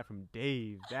you're getting that from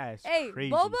Dave. That's Hey,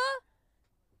 crazy.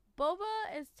 boba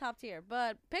is top tier,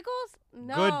 but pickles,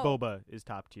 no. Good boba is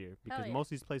top tier because yeah. most of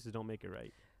these places don't make it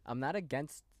right. I'm not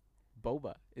against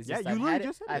boba. It's Yeah, just you I've literally had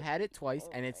just said I've it. had it twice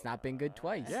and it's not been good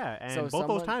twice. Yeah, and So both someone-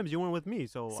 those times you went with me.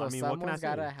 So, So I mean, what can I someone's say?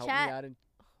 gotta help Chat. me out and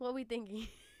What we thinking?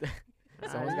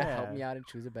 someone's gotta help Yeah. me out and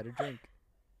choose a better drink.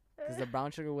 Because the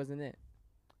brown sugar wasn't it.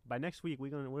 By next week, we're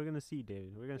gonna see,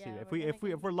 David. We're gonna see. Yeah, If we're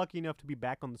gonna if we're lucky enough to be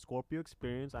back on the Scorpio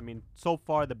Experience, I mean, so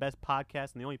far the best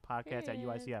podcast and the only podcast at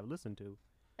UIC Period. I've listened to.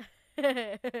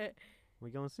 We're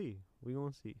gonna see. We're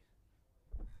gonna see.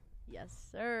 Yes,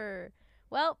 sir.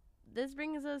 Well, this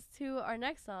brings us to our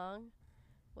next song,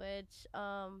 which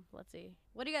let's see.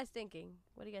 What are you guys thinking?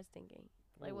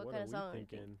 Like, Ooh, what are kind of we song are you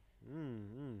thinking?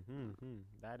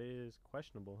 That is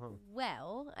questionable, huh?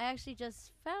 Well, I actually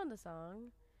just found a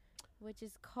song, which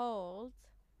is called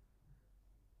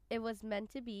 "It Was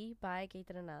Meant to Be" by Que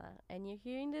Nada, and you're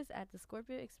hearing this at the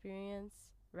Scorpio Experience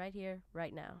right here,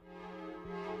 right now.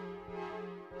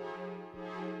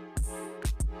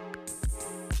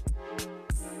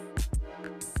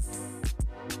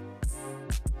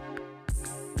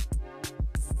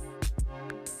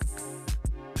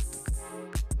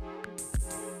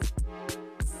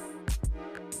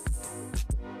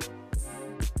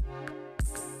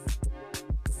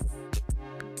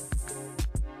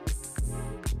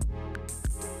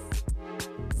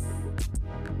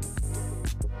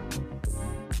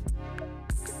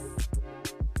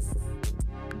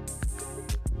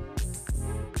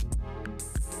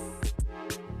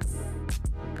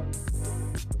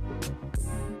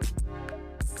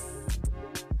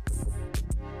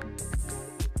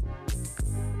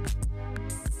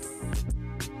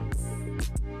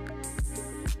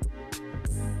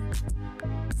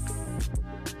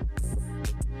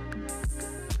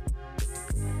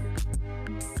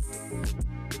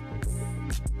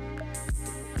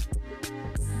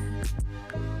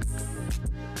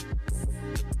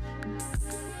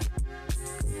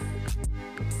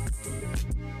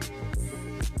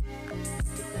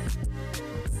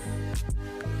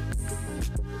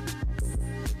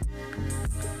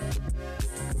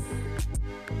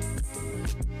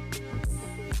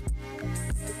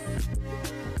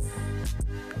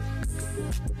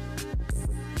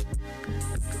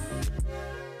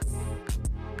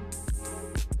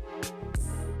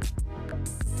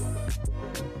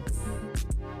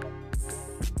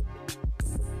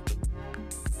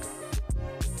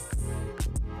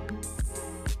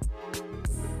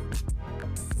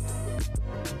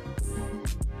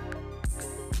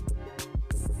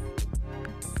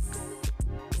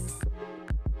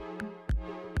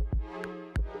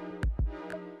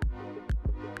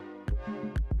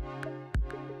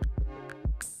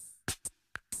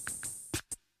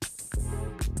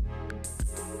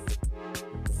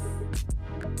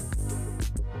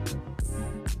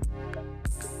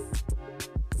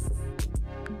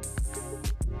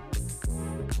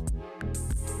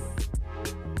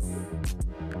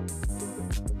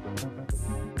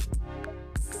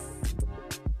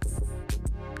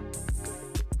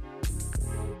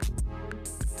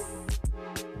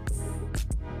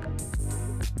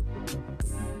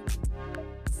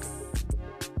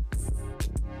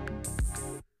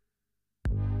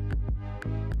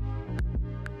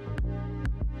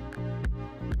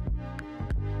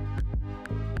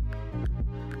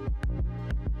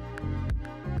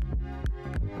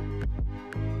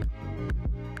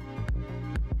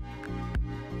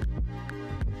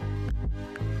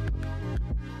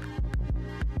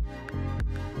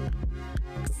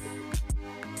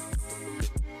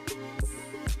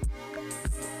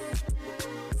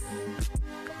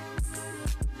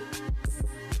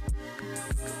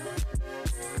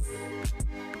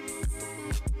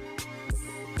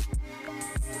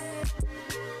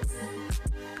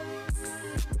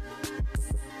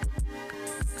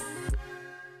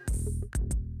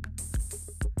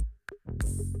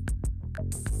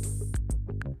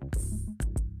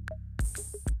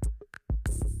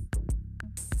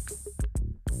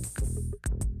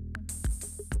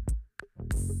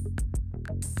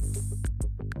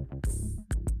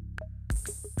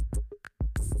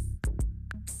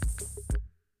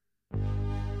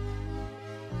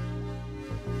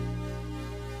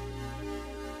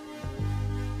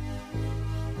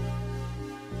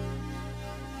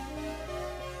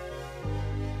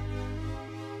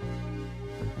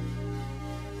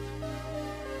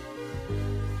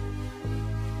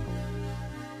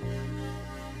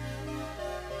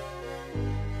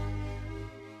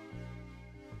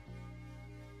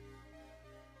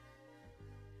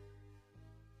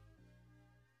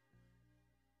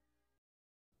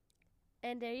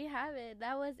 And there you have it.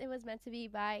 That was It Was Meant to Be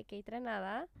by Que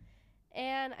Trenada.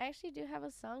 And I actually do have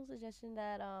a song suggestion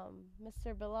that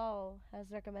Mr. Bilal has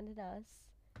recommended us.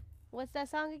 What's that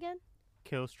song again?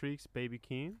 Kill Streaks, Baby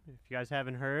Keem. If you guys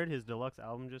haven't heard, his deluxe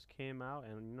album just came out,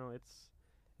 and you know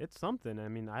it's something. I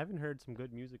mean, I haven't heard some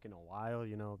good music in a while.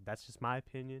 You know, that's just my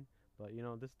opinion. But you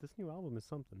know, this new album is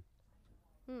something.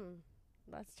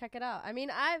 Let's check it out. I mean,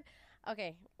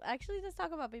 okay. Actually, let's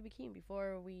talk about Baby Keem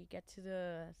before we get to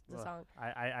the Ugh, song.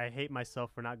 I hate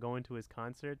myself for not going to his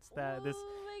concerts. That this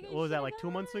Oh my God, what was that, shut like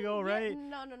 2 months ago, up. right?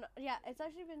 Yeah, no. Yeah, it's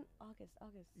actually been August.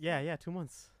 Yeah, 2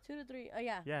 months. 2 to 3. Oh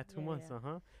yeah. Yeah, 2 months.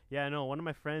 Yeah. Yeah, no. One of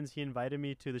my friends, he invited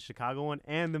me to the Chicago one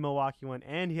and the Milwaukee one,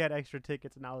 and he had extra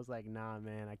tickets, and I was like, nah,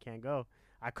 man, I can't go.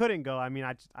 I couldn't go. I mean,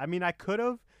 I could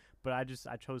have, but I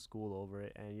chose school over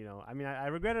it, and you know, I mean, I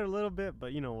regret it a little bit,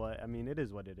 but you know what? I mean, it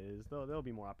is what it is. There'll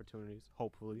be more opportunities,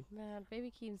 hopefully. Man,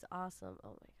 Baby Keem's awesome. Oh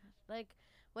my gosh. Like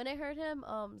when I heard him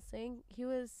sing, he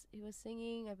was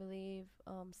singing, I believe,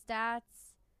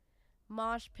 Stats,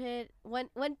 Mosh Pit. When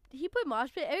he put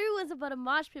Mosh Pit, everyone's about a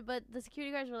Mosh Pit, but the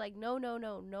security guards were like, no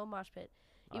Mosh Pit.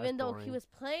 Oh, Even that's though boring. he was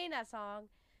playing that song.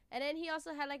 And then he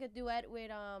also had like a duet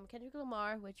with Kendrick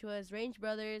Lamar, which was Range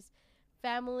Brothers,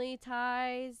 Family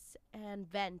Ties,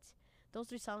 and Vent. Those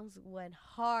 3 songs went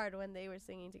hard when they were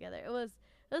singing together. It was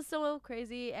so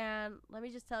crazy. And let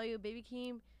me just tell you, Baby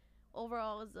Keem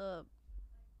overall is a,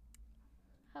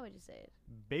 how would you say it?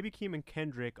 Baby Keem and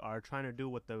Kendrick are trying to do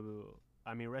what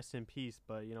rest in peace,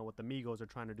 but you know what the Migos are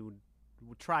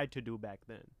tried to do back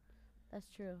then. That's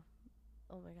true.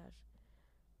 Oh my gosh.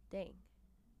 Dang.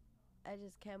 I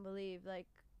just can't believe, like,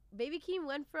 Baby Keem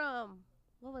went from,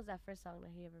 what was that first song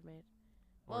that he ever made?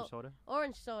 Orange Soda.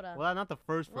 Orange Soda. Well, not the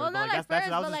first. Well, but not like like that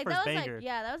first, was but his like first that was banger. like,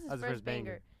 yeah, that was his first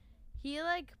banger. He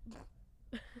like,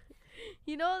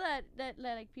 you know that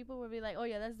like people would be like, oh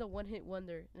yeah, that's the one hit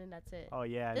wonder, and that's it. Oh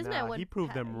yeah, This man he went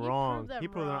proved them he wrong. proved them He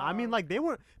proved them. I mean, wrong.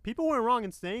 like people weren't wrong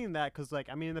in saying that, because like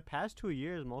I mean, in the past 2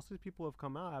 years, most of these people have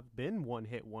come out have been one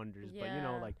hit wonders. But you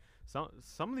know, Yeah. like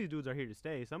some of these dudes are here to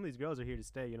stay. Some of these girls are here to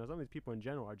stay. You know, some of these people in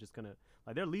general are just gonna,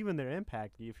 like, they're leaving their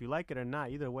impact. If you like it or not,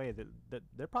 either way,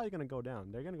 they're probably gonna go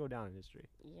down. They're gonna go down in history.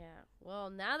 Yeah. Well,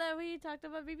 now that we talked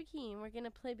about Baby Keem, we're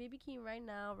gonna play Baby Keem right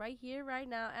now, right here, right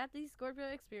now at the Scorpio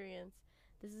Experience.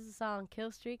 This is the song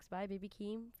 "Kill Streaks" by Baby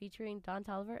Keem, featuring Don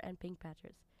Toliver and Pink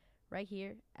Patches, right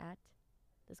here at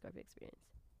the Scorpio Experience.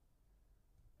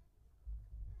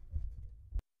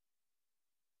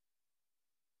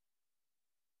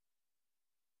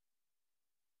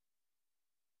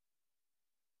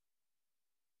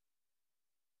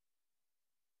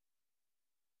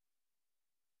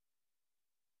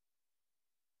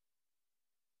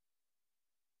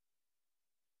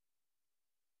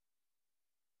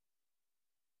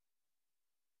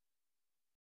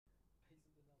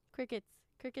 Crickets,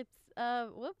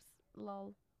 whoops,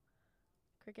 lol.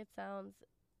 Cricket sounds.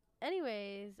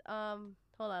 Anyways,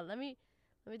 hold on, let me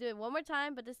do it one more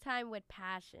time, but this time with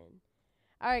passion.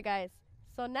 Alright guys,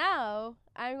 so now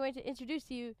I'm going to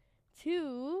introduce you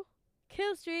to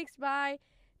Kill Streaks by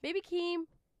Baby Keem,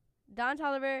 Don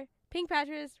Toliver, Pink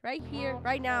Patches, right here,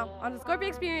 right now, on the Scorpio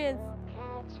Experience.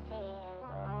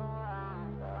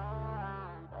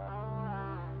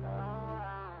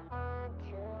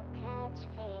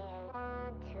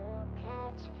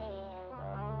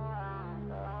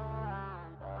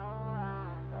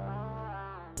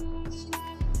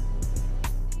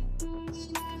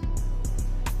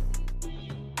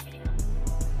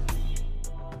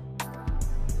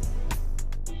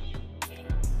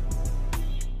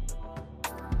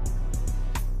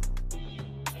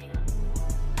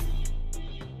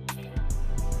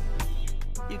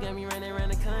 You got me running around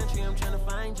the country, I'm trying to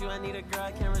find you. I need a girl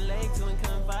I can relate to and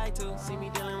confide to. See me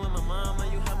dealing with my mama,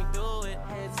 you help me do it.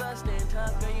 Heads up, stand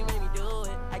tough, girl, you made me do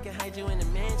it. I can hide you in the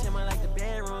mansion, I like the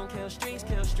bedroom. Kill streaks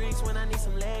when I need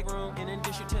some leg room.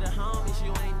 Introduce you to the homies,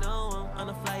 you ain't know 'em. On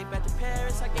a flight back to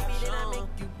Paris, I can be then I make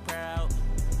you proud.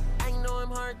 I know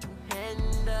I'm hard to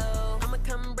handle, I'ma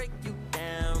come break you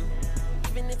down.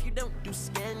 Even if you don't do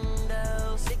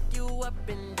scandal, stick you up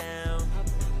and down.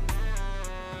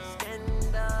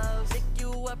 Scandals, stick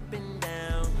you up and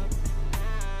down.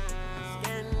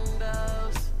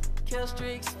 Scandals, kill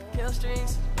streaks,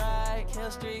 right?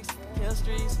 Kill streaks, right? Kill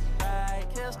streak night.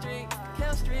 Kill streak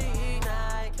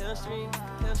night. Kill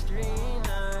streaks,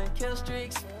 right?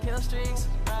 Kill streaks,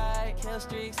 right? Kill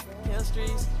streak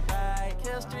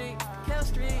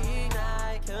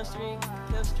night. Kill streak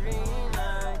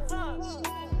night.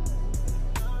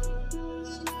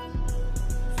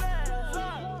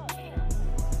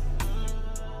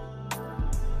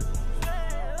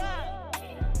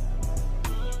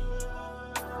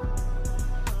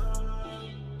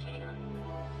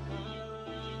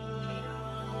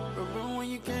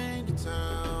 the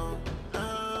town.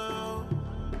 Oh,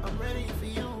 I'm ready for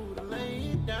you to lay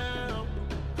it down.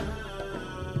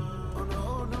 On a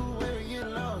whole new way, get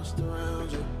lost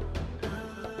around you.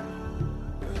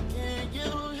 Can you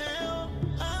help?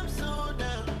 I'm so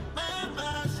down by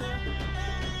myself.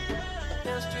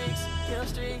 Kill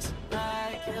streaks,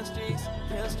 right? Kill streaks,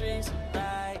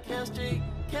 right? Kill streak, night.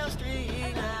 Kill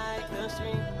streak, night. Kill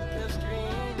streaks,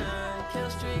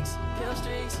 right? Kill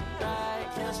streaks,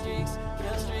 right?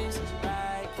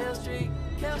 Kill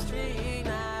streak,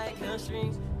 night. Kill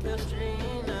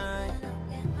streak, night.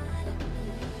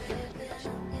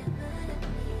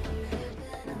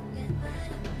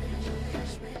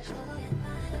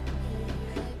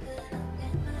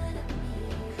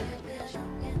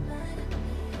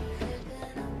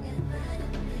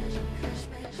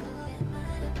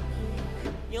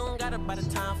 You don't got about the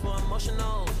time for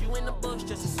emotional. You in the bush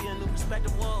just to see a new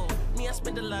perspective. Whoa, me, I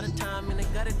spend a lot of time in the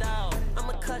gut it out. I'm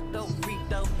a cut though, freak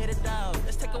though, hit it out.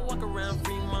 Let's take a walk around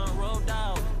Fremont Road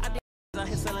out. I did out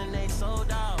here selling they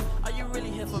sold out. Are you really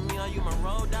here for me? Are you my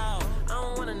road out? I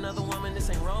don't want another woman, this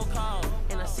ain't roll call.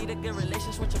 And I see the good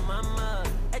relations with your mama.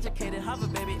 Educated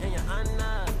Harvard baby and your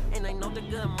Anna. And I know the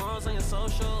good morals on your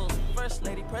socials. First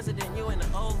lady, president, you in the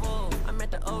Oval. I'm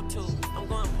at the O2, I'm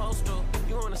going postal.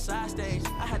 You on the side stage,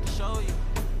 I had to show you.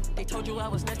 They told you I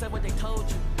was next, that's what they told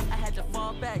you. I had to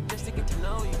fall back just to get to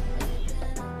know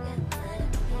you.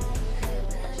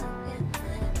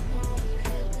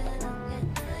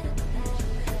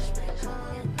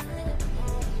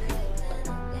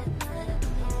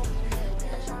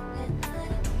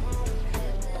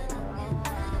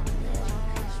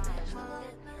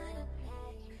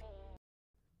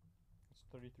 It's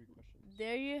 33 questions.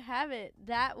 There you have it.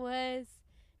 That was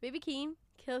Baby Keem,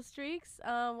 Kill Streaks.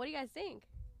 What do you guys think?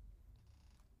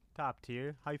 Top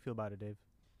tier. How you feel about it, Dave?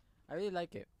 I really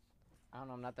like it. I don't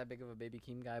know. I'm not that big of a Baby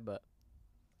Keem guy, but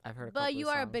I've heard. But you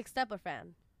are a songs. big Steppa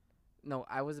fan. No,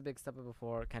 I was a big stepper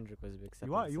before Kendrick was a big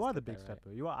stepper. You are the Let's big get that right.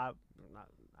 stepper. You are.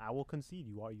 I will concede.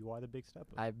 You are the big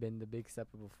stepper. I've been the big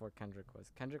stepper before Kendrick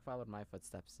was. Kendrick followed my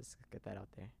footsteps. Just get that out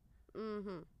there.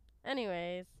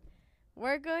 Anyways,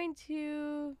 we're going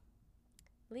to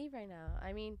leave right now.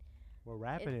 I mean, We're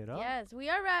wrapping it up. Yes, we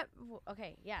are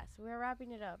okay, yes, we are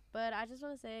wrapping it up. But I just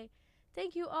want to say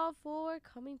thank you all for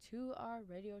coming to our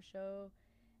radio show.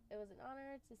 It was an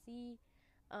honor to see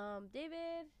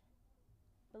David,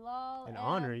 Bilal, An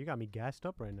honor. You got me gassed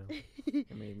up right now. You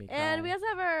made me and cry. we also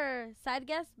have our side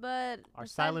guest, but Our the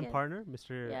side silent guest- partner,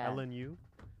 Mr. Yeah. LNU,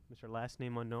 Mr. Last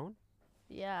Name Unknown.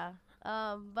 Yeah.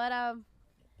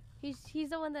 He's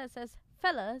the one that says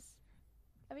fellas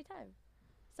every time.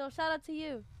 So shout out to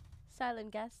you,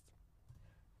 silent guest.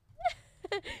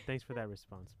 Thanks for that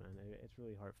response, man. It's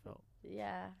really heartfelt.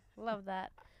 Yeah, love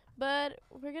that. But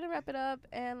we're gonna wrap it up,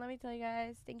 and let me tell you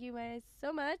guys, thank you guys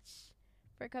so much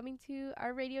for coming to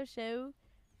our radio show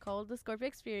called The Scorpio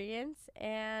Experience.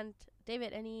 And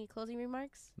David, any closing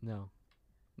remarks? No,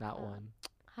 not Uh, one.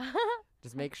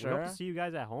 Just make We hope sure. to see you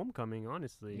guys at homecoming,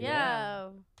 honestly.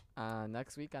 Yeah.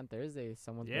 Next week on Thursday is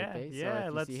someone's Yeah, birthday. yeah, So if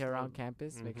you let's- see her around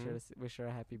campus, make sure mhm. to wish her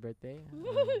a happy birthday.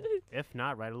 If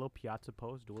not, write a little piazza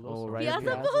post, do a little Oh, something. right. Piazza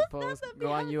Piazza post, post. that's a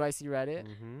Go on Piazza. UIC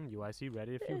Reddit. UIC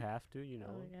Reddit if you have to, you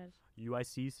Oh know. my gosh.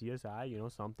 UIC, CSI, you know,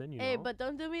 something, you Hey, know. but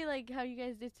don't do me like how you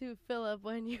guys did to Philip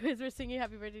when you guys were singing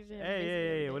happy birthday to him.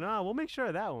 Hey, well, no, we'll make sure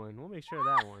of that one. We'll make sure of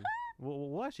that one.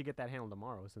 We'll actually get that handled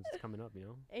tomorrow since it's coming up, you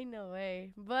know. Ain't no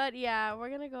way. But yeah,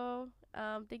 we're gonna go.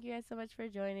 Thank you guys so much for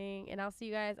joining, and I'll see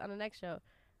you guys on the next show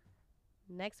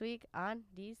next week on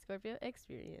the Scorpio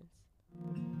Experience.